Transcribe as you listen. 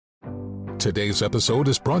Today's episode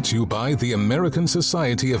is brought to you by the American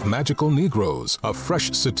Society of Magical Negroes, a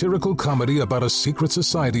fresh satirical comedy about a secret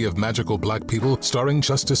society of magical black people starring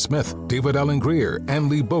Justice Smith, David Alan Grier, Ann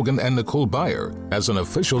Lee Bogan, and Nicole Byer. As an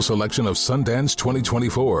official selection of Sundance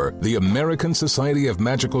 2024, the American Society of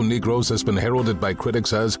Magical Negroes has been heralded by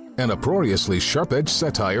critics as an uproariously sharp-edged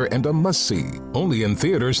satire and a must-see. Only in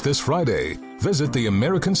theaters this Friday. Visit the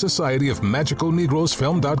American Society of Magical Negroes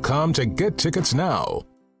Film.com to get tickets now.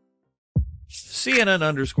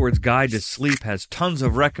 CNN_'s Guide to Sleep has tons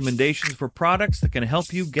of recommendations for products that can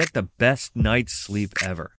help you get the best night's sleep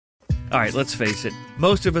ever. All right, let's face it,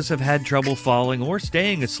 most of us have had trouble falling or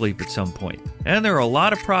staying asleep at some point, and there are a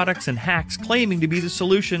lot of products and hacks claiming to be the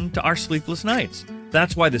solution to our sleepless nights.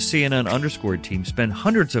 That's why the CNN_ team spend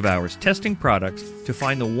hundreds of hours testing products to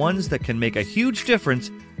find the ones that can make a huge difference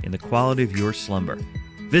in the quality of your slumber.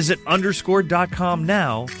 Visit underscore.com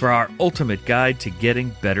now for our ultimate guide to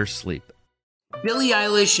getting better sleep. Billie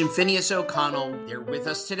Eilish and Phineas O'Connell, they're with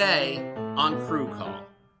us today on Crew Call.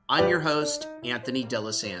 I'm your host, Anthony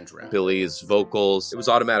D'Alessandro. Billie's vocals, it was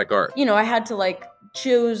automatic art. You know, I had to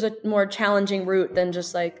choose a more challenging route than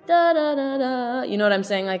just da da da da. You know what I'm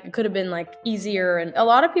saying? It could have been easier. And a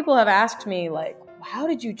lot of people have asked me how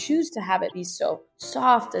did you choose to have it be so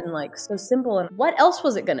soft and so simple? And what else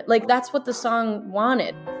was it gonna that's what the song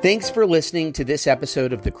wanted. Thanks for listening to this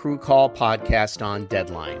episode of the Crew Call podcast on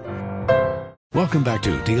Deadline. Welcome back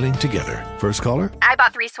to Dealing Together. First caller? I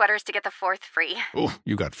bought 3 sweaters to get the 4th free. Oh,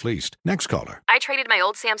 you got fleeced. Next caller? I traded my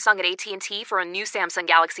old Samsung at AT&T for a new Samsung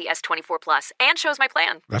Galaxy S24 Plus and chose my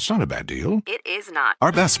plan. That's not a bad deal. It is not.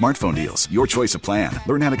 Our best smartphone deals. Your choice of plan.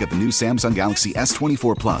 Learn how to get the new Samsung Galaxy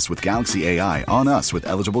S24 Plus with Galaxy AI on us with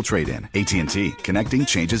eligible trade-in. AT&T. Connecting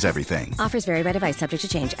changes everything. Offers vary by device. Subject to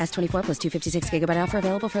change. S24 plus 256 gigabyte offer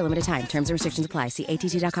available for a limited time. Terms and restrictions apply. See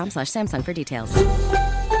att.com/Samsung for details.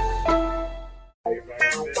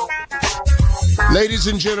 Ladies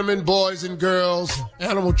and gentlemen, boys and girls,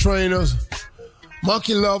 animal trainers,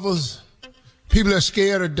 monkey lovers, people that are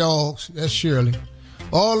scared of dogs, that's Shirley.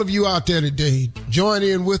 All of you out there today, join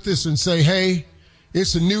in with us and say, hey,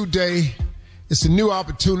 it's a new day. It's a new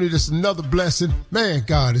opportunity. It's another blessing. Man,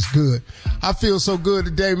 God is good. I feel so good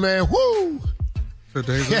today, man. Woo!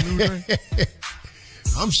 Today's a new day.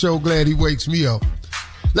 I'm so glad he wakes me up.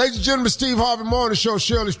 Ladies and gentlemen, Steve Harvey Morning Show,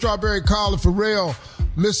 Shirley Strawberry, Carla Farrell,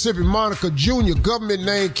 Mississippi Monica Jr., government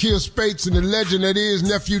name Kier Spates, and the legend that is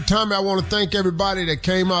Nephew Tommy. I want to thank everybody that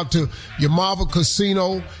came out to Yamava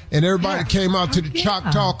Casino and everybody that came out to the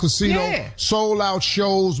Choctaw Casino. Sold out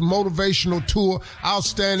shows, motivational tour,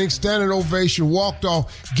 outstanding, standing ovation, walked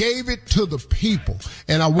off, gave it to the people.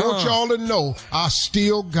 And I want y'all to know I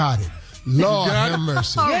still got it. Lord have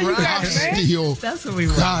mercy. I still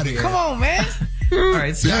got it. Come on, man. All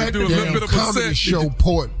right, so that do a little bit of comedy show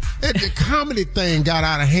port. The comedy thing got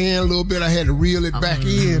out of hand a little bit. I had to reel it back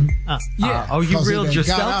in. You reeled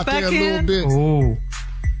yourself back in? Bit. Oh,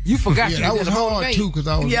 you forgot. That was hard too because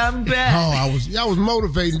I was. Yeah, I'm bad. I was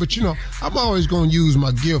motivating, but I'm always going to use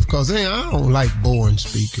my gift because I don't like boring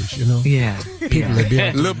speakers. Yeah, people that be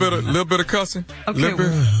a little bit of cussing.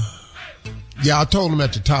 Okay. Yeah, I told him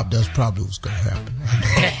at the top that's probably what's going to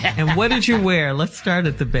happen. And what did you wear? Let's start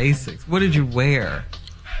at the basics. What did you wear?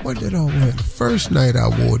 What did I wear? The first night I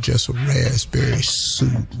wore just a raspberry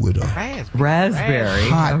suit with a raspberry.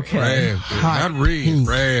 Hot, not red, pink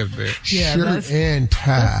raspberry. Shirt and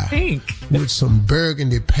tie. Pink. With some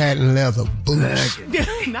burgundy patent leather boots.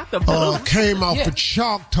 Not the boots. Came out for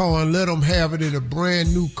Choctaw and let them have it in a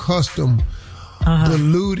brand new custom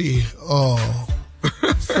Beluti,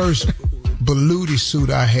 first Beluti suit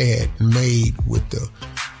I had made with the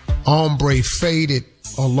ombre faded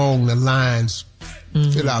along the lines,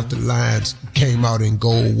 fill out the lines, came out in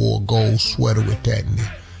gold, wore a gold sweater with that, and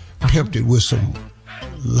pimped it with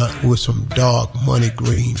some dark money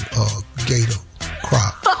green gator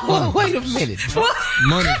crop. Oh, wait a minute.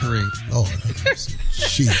 Money green. Lord,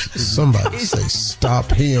 Jesus. Somebody say stop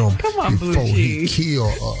him before he kill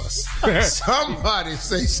us. Somebody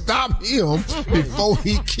say stop him before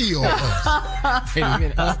he kill us. Wait a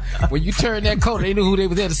minute. When you turned that coat, they knew who they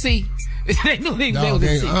was there to see. They knew they was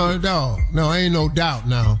there to see. No, ain't no doubt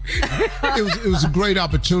now. It was a great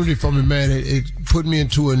opportunity for me, man. It put me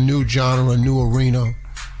into a new genre, a new arena.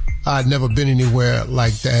 I'd never been anywhere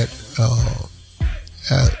like that.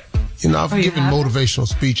 I've given motivational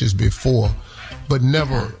speeches before, but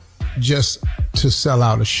never just to sell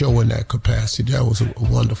out a show in that capacity. That was a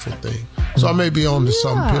wonderful thing. So I may be on to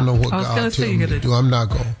something, depending on what God tells me to do. I'm not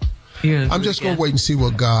going. I'm just going to wait and see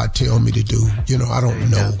what God tells me to do. I don't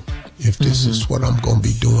know if this is what I'm going to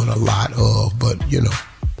be doing a lot of, but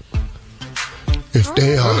if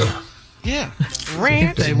they Yeah.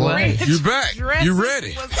 Ranch. They what? You back. You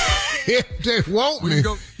ready? If they want me.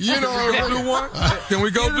 Can we go do one? Can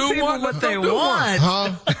we go do one? What they want.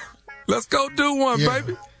 Huh? Let's go do one,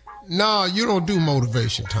 baby. No, you don't do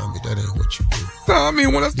motivation, Tommy. That ain't what you do. No, I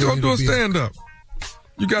mean, let's go do a stand-up.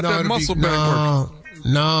 You got that muscle back working.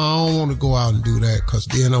 No, I don't want to go out and do that because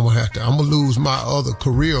then I'm going to lose my other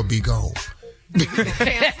career, be gone. Go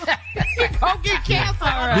get cancer.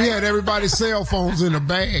 Right. We had everybody's cell phones in a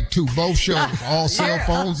bag, too. Both shows. All cell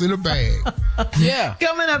phones in a bag. Yeah.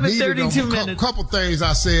 Coming up in 32 minutes. A couple things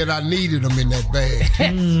I said I needed them in that bag.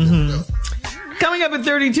 Coming up in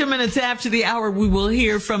 32 minutes after the hour, we will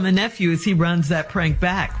hear from the nephew as he runs that prank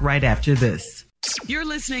back right after this. You're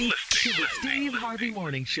listening to the Steve Harvey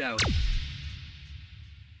Morning Show.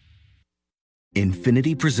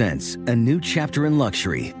 Infiniti presents a new chapter in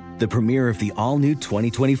luxury, the premiere of the all-new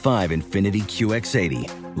 2025 Infiniti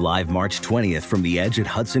QX80, live March 20th from the Edge at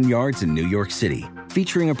Hudson Yards in New York City,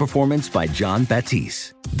 featuring a performance by John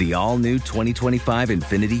Batiste. The all-new 2025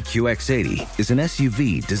 Infiniti QX80 is an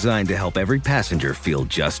SUV designed to help every passenger feel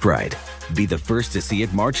just right. Be the first to see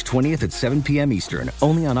it March 20th at 7 p.m. Eastern,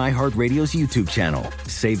 only on iHeartRadio's YouTube channel.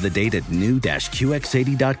 Save the date at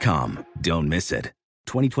new-QX80.com. Don't miss it.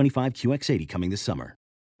 2025 QX80 coming this summer.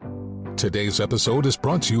 Today's episode is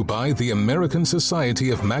brought to you by the American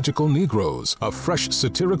Society of Magical Negroes, a fresh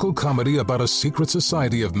satirical comedy about a secret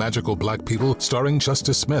society of magical black people starring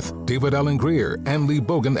Justice Smith, David Allen Greer, Ann Lee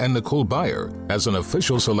Bogan, and Nicole Byer. As an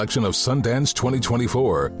official selection of Sundance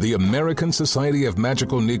 2024, the American Society of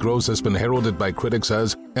Magical Negroes has been heralded by critics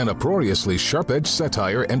as an uproariously sharp-edged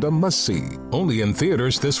satire and a must-see. Only in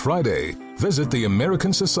theaters this Friday. Visit the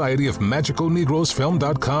American Society of Magical Negroes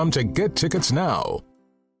Film.com to get tickets now.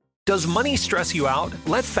 Does money stress you out?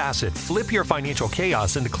 Let Facet flip your financial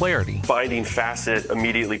chaos into clarity. Finding Facet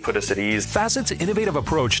immediately put us at ease. Facet's innovative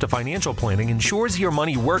approach to financial planning ensures your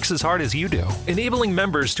money works as hard as you do, enabling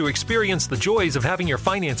members to experience the joys of having your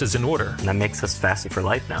finances in order. And that makes us Facet for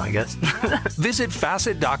life now, I guess. Visit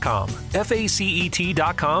Facet.com,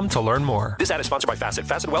 FACET.com to learn more. This ad is sponsored by Facet.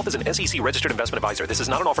 Facet Wealth is an SEC registered investment advisor. This is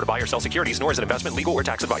not an offer to buy or sell securities, nor is it investment, legal, or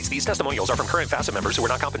tax advice. These testimonials are from current Facet members who are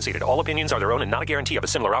not compensated. All opinions are their own and not a guarantee of a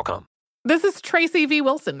similar outcome. This is Tracy V.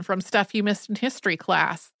 Wilson from Stuff You Missed in History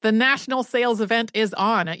class. The national sales event is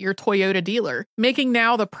on at your Toyota dealer, making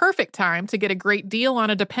now the perfect time to get a great deal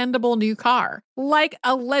on a dependable new car. Like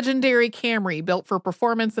a legendary Camry built for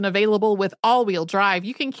performance and available with all-wheel drive,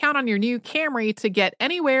 you can count on your new Camry to get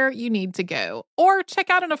anywhere you need to go. Or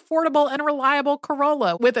check out an affordable and reliable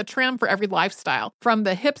Corolla with a trim for every lifestyle. From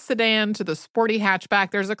the hip sedan to the sporty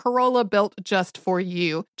hatchback, there's a Corolla built just for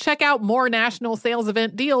you. Check out more national sales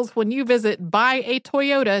event deals when you visit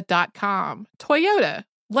buyatoyota.com. Toyota,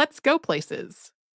 let's go places.